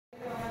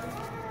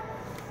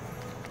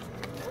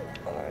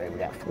we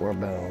got 4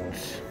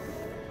 bones.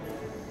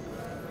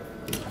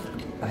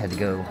 I had to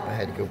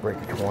go break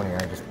a 20.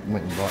 I just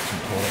went and bought some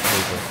toilet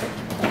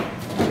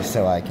paper just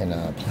so I can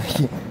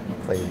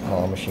play the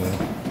claw machine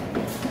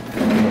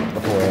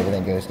before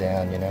everything goes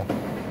down, you know.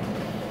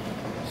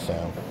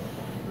 So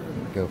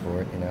go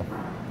for it, you know.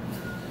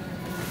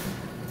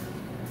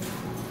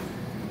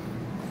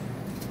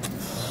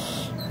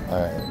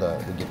 All right,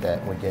 look, we get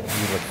that. He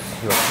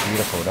looks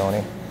beautiful, don't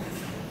he?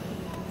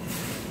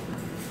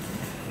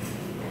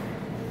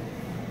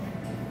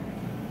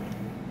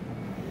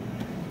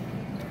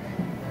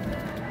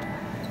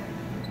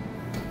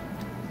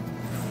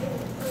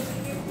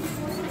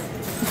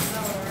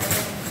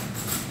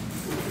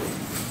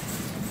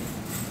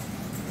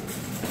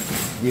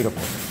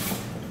 Beautiful.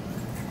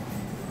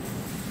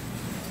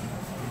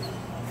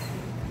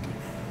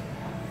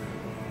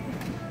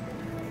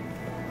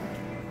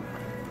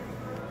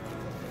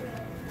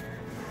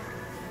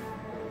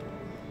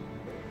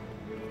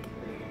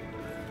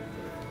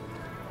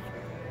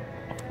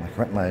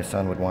 My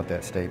son would want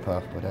that Stay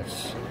Puft, but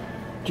that's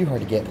too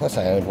hard to get. Plus,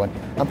 I owned one.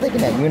 I'm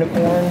thinking that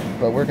unicorn,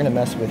 but we're gonna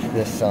mess with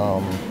this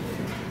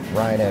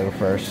rhino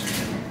first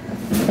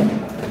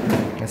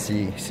and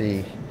see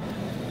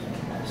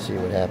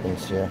what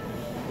happens here.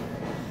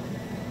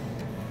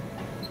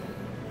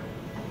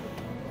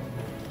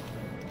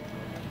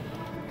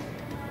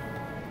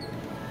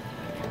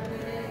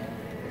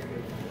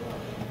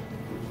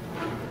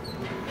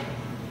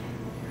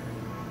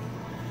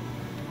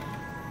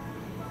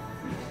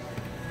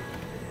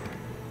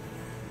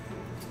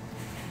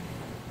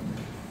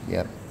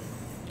 Yep.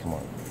 Come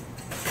on.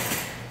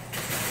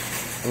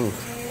 Ooh.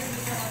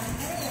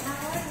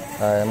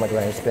 Alright, I'm gonna go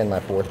ahead and spin my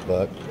 4th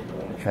buck.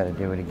 Try to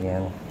do it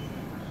again.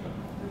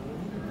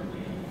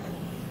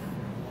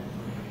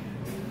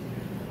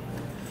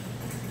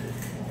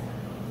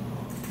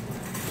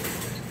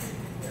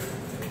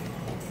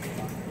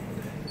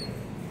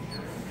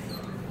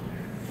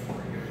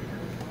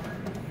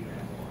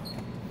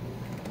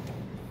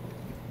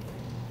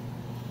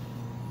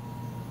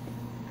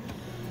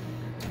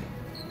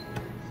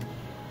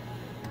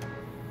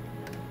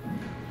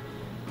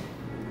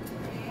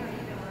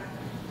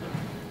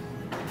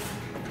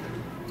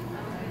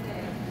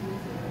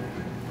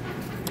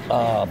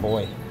 Oh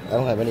boy, I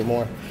don't have any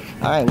more.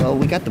 Alright, well,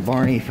 we got the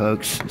Barney,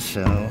 folks,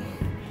 so,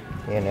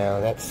 you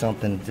know, that's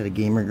something to the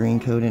gamer green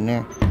code in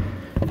there.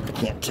 I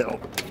can't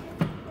tell.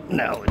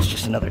 No, it's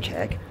just another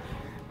tag.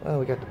 Well,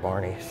 we got the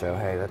Barney, so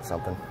hey, that's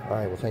something.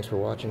 Alright, well, thanks for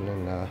watching,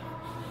 and I'm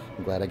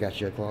glad I got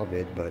you a claw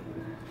vid, but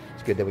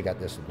it's good that we got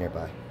this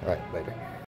nearby. Alright, later.